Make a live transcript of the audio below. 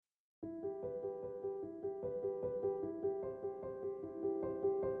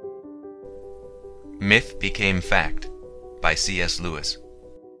Myth Became Fact by C.S. Lewis.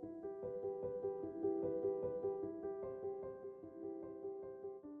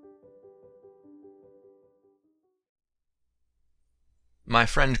 My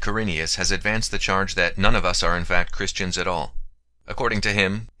friend Quirinius has advanced the charge that none of us are in fact Christians at all. According to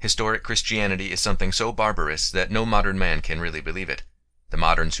him, historic Christianity is something so barbarous that no modern man can really believe it. The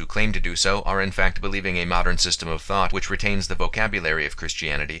moderns who claim to do so are in fact believing a modern system of thought which retains the vocabulary of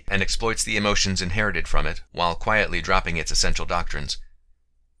Christianity and exploits the emotions inherited from it, while quietly dropping its essential doctrines.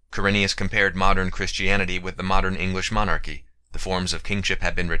 Quirinius compared modern Christianity with the modern English monarchy. The forms of kingship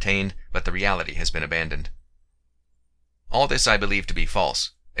have been retained, but the reality has been abandoned. All this I believe to be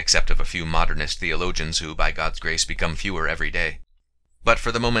false, except of a few modernist theologians who, by God's grace, become fewer every day. But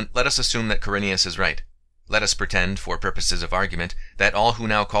for the moment, let us assume that Quirinius is right. Let us pretend, for purposes of argument, that all who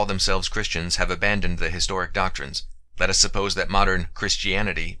now call themselves Christians have abandoned the historic doctrines. Let us suppose that modern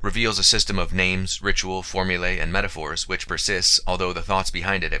Christianity reveals a system of names, ritual, formulae, and metaphors which persists, although the thoughts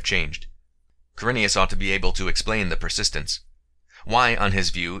behind it have changed. Quirinius ought to be able to explain the persistence. Why, on his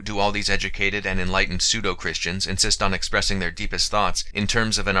view, do all these educated and enlightened pseudo-Christians insist on expressing their deepest thoughts in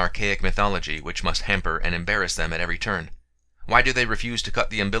terms of an archaic mythology which must hamper and embarrass them at every turn? Why do they refuse to cut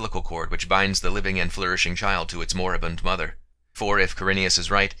the umbilical cord which binds the living and flourishing child to its moribund mother? For if Quirinius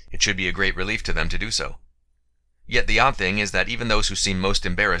is right, it should be a great relief to them to do so. Yet the odd thing is that even those who seem most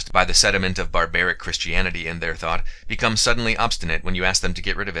embarrassed by the sediment of barbaric Christianity in their thought become suddenly obstinate when you ask them to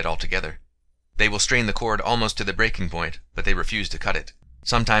get rid of it altogether. They will strain the cord almost to the breaking point, but they refuse to cut it.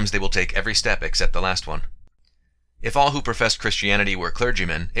 Sometimes they will take every step except the last one. If all who professed Christianity were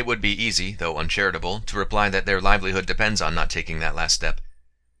clergymen, it would be easy, though uncharitable, to reply that their livelihood depends on not taking that last step.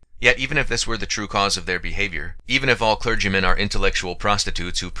 Yet even if this were the true cause of their behavior, even if all clergymen are intellectual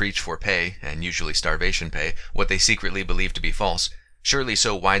prostitutes who preach for pay, and usually starvation pay, what they secretly believe to be false, surely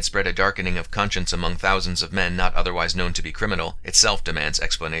so widespread a darkening of conscience among thousands of men not otherwise known to be criminal itself demands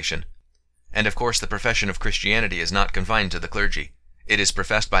explanation. And of course the profession of Christianity is not confined to the clergy. It is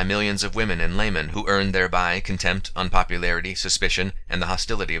professed by millions of women and laymen who earn thereby contempt, unpopularity, suspicion, and the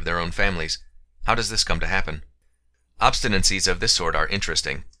hostility of their own families. How does this come to happen? Obstinacies of this sort are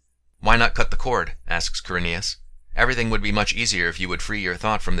interesting. Why not cut the cord? Asks Quirinius. Everything would be much easier if you would free your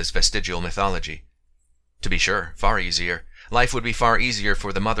thought from this vestigial mythology. To be sure, far easier. Life would be far easier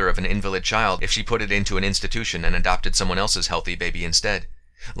for the mother of an invalid child if she put it into an institution and adopted someone else's healthy baby instead.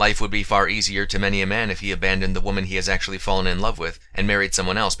 Life would be far easier to many a man if he abandoned the woman he has actually fallen in love with and married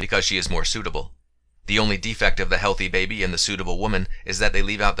someone else because she is more suitable. The only defect of the healthy baby and the suitable woman is that they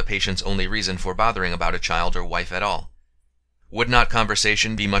leave out the patient's only reason for bothering about a child or wife at all. Would not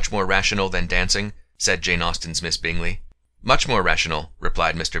conversation be much more rational than dancing? Said Jane Austen's Miss Bingley. Much more rational,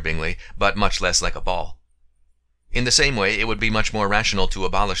 replied Mr. Bingley, but much less like a ball. In the same way, it would be much more rational to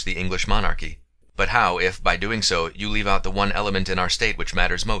abolish the English monarchy. But how if, by doing so, you leave out the one element in our state which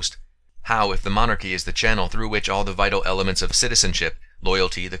matters most? How if the monarchy is the channel through which all the vital elements of citizenship,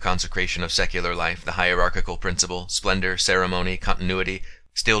 loyalty, the consecration of secular life, the hierarchical principle, splendor, ceremony, continuity,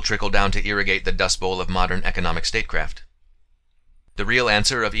 still trickle down to irrigate the dust bowl of modern economic statecraft? The real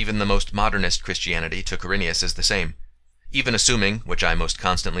answer of even the most modernist Christianity to Quirinius is the same. Even assuming, which I most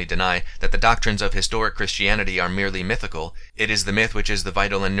constantly deny, that the doctrines of historic Christianity are merely mythical, it is the myth which is the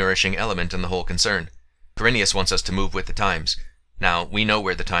vital and nourishing element in the whole concern. Quirinius wants us to move with the times. Now, we know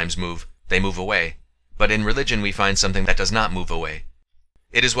where the times move. They move away. But in religion we find something that does not move away.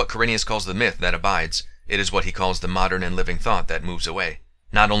 It is what Quirinius calls the myth that abides. It is what he calls the modern and living thought that moves away.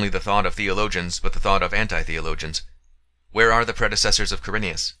 Not only the thought of theologians, but the thought of anti-theologians. Where are the predecessors of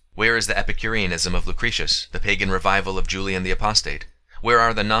Quirinius? Where is the Epicureanism of Lucretius, the pagan revival of Julian the Apostate? Where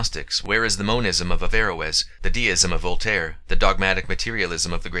are the Gnostics? Where is the monism of Averroes, the deism of Voltaire, the dogmatic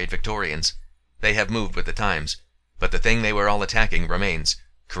materialism of the great Victorians? They have moved with the times. But the thing they were all attacking remains.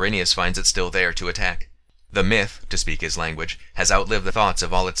 Quirinius finds it still there to attack. The myth, to speak his language, has outlived the thoughts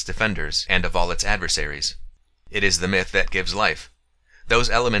of all its defenders and of all its adversaries. It is the myth that gives life. Those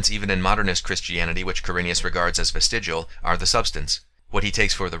elements even in modernist Christianity which Quirinius regards as vestigial are the substance. What he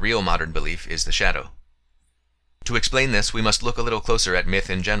takes for the real modern belief is the shadow. To explain this, we must look a little closer at myth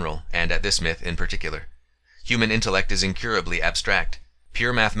in general, and at this myth in particular. Human intellect is incurably abstract.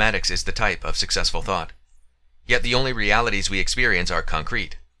 Pure mathematics is the type of successful thought. Yet the only realities we experience are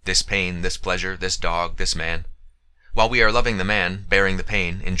concrete. This pain, this pleasure, this dog, this man. While we are loving the man, bearing the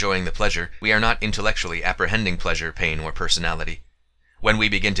pain, enjoying the pleasure, we are not intellectually apprehending pleasure, pain, or personality. When we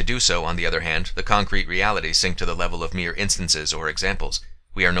begin to do so, on the other hand, the concrete realities sink to the level of mere instances or examples.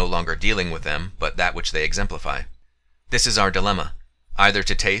 We are no longer dealing with them, but that which they exemplify. This is our dilemma, either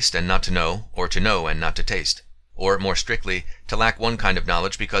to taste and not to know, or to know and not to taste. or, more strictly, to lack one kind of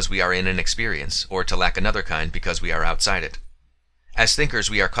knowledge because we are in an experience, or to lack another kind because we are outside it. As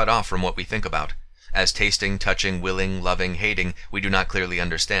thinkers, we are cut off from what we think about. As tasting, touching, willing, loving, hating, we do not clearly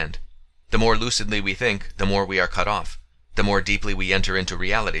understand. The more lucidly we think, the more we are cut off. The more deeply we enter into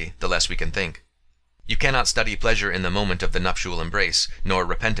reality, the less we can think. You cannot study pleasure in the moment of the nuptial embrace, nor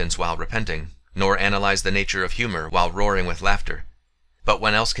repentance while repenting, nor analyze the nature of humor while roaring with laughter. But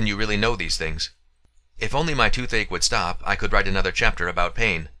when else can you really know these things? If only my toothache would stop, I could write another chapter about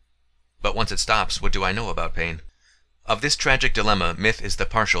pain. But once it stops, what do I know about pain? Of this tragic dilemma, myth is the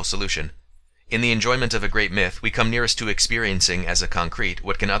partial solution. In the enjoyment of a great myth, we come nearest to experiencing as a concrete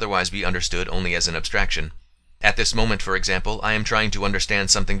what can otherwise be understood only as an abstraction. At this moment, for example, I am trying to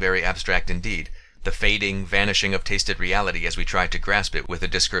understand something very abstract indeed, the fading, vanishing of tasted reality as we try to grasp it with a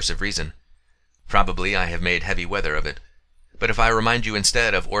discursive reason. Probably I have made heavy weather of it. But if I remind you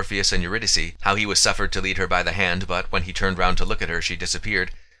instead of Orpheus and Eurydice, how he was suffered to lead her by the hand, but when he turned round to look at her she disappeared,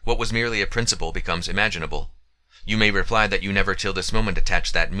 what was merely a principle becomes imaginable. You may reply that you never till this moment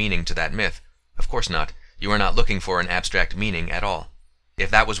attached that meaning to that myth. Of course not. You are not looking for an abstract meaning at all. If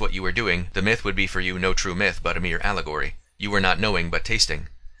that was what you were doing, the myth would be for you no true myth but a mere allegory. You were not knowing but tasting.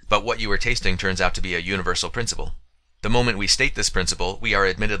 But what you were tasting turns out to be a universal principle. The moment we state this principle, we are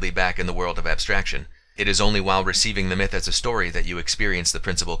admittedly back in the world of abstraction. It is only while receiving the myth as a story that you experience the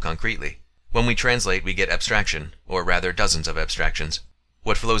principle concretely. When we translate, we get abstraction, or rather dozens of abstractions.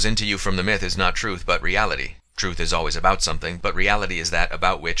 What flows into you from the myth is not truth but reality. Truth is always about something, but reality is that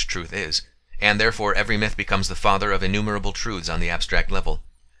about which truth is. And therefore every myth becomes the father of innumerable truths on the abstract level.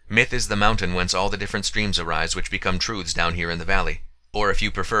 Myth is the mountain whence all the different streams arise which become truths down here in the valley. Or if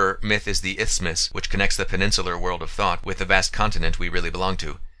you prefer, myth is the isthmus which connects the peninsular world of thought with the vast continent we really belong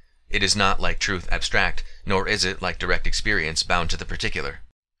to. It is not, like truth, abstract, nor is it, like direct experience, bound to the particular.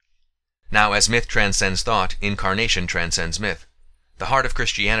 Now, as myth transcends thought, incarnation transcends myth. The heart of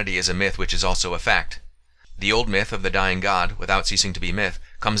Christianity is a myth which is also a fact. The old myth of the dying God, without ceasing to be myth,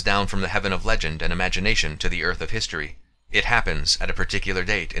 comes down from the heaven of legend and imagination to the earth of history. It happens at a particular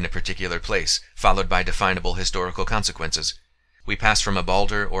date in a particular place, followed by definable historical consequences. We pass from a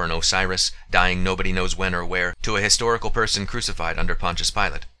Balder or an Osiris, dying nobody knows when or where, to a historical person crucified under Pontius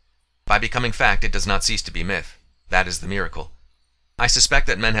Pilate. By becoming fact, it does not cease to be myth. That is the miracle. I suspect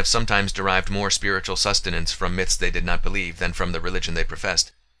that men have sometimes derived more spiritual sustenance from myths they did not believe than from the religion they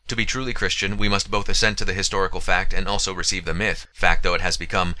professed. To be truly Christian, we must both assent to the historical fact and also receive the myth, fact though it has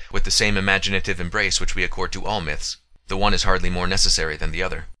become, with the same imaginative embrace which we accord to all myths. The one is hardly more necessary than the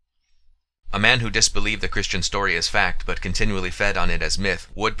other. A man who disbelieved the Christian story as fact, but continually fed on it as myth,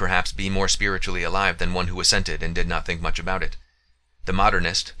 would perhaps be more spiritually alive than one who assented and did not think much about it. The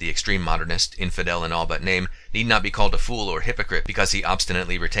modernist, the extreme modernist, infidel in all but name, need not be called a fool or hypocrite because he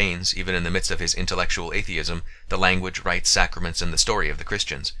obstinately retains, even in the midst of his intellectual atheism, the language, rites, sacraments, and the story of the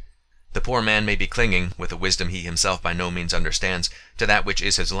Christians. The poor man may be clinging, with a wisdom he himself by no means understands, to that which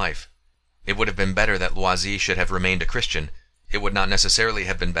is his life. It would have been better that Loisy should have remained a Christian. It would not necessarily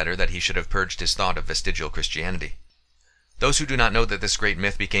have been better that he should have purged his thought of vestigial Christianity. Those who do not know that this great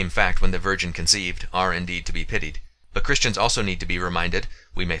myth became fact when the Virgin conceived are indeed to be pitied. But Christians also need to be reminded,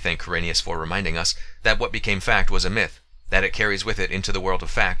 we may thank Quirinius for reminding us, that what became fact was a myth, that it carries with it into the world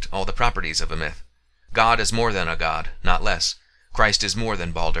of fact all the properties of a myth. God is more than a god, not less. Christ is more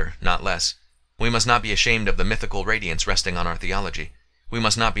than Balder, not less. We must not be ashamed of the mythical radiance resting on our theology. We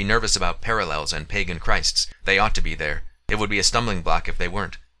must not be nervous about parallels and pagan Christs. They ought to be there. It would be a stumbling block if they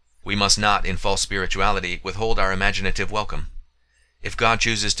weren't. We must not, in false spirituality, withhold our imaginative welcome. If God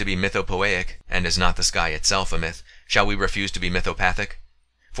chooses to be mythopoeic, and is not the sky itself a myth, shall we refuse to be mythopathic?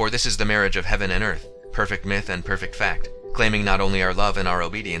 For this is the marriage of heaven and earth, perfect myth and perfect fact, claiming not only our love and our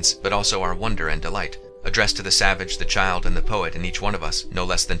obedience, but also our wonder and delight, addressed to the savage, the child, and the poet in each one of us, no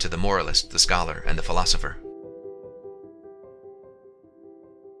less than to the moralist, the scholar, and the philosopher.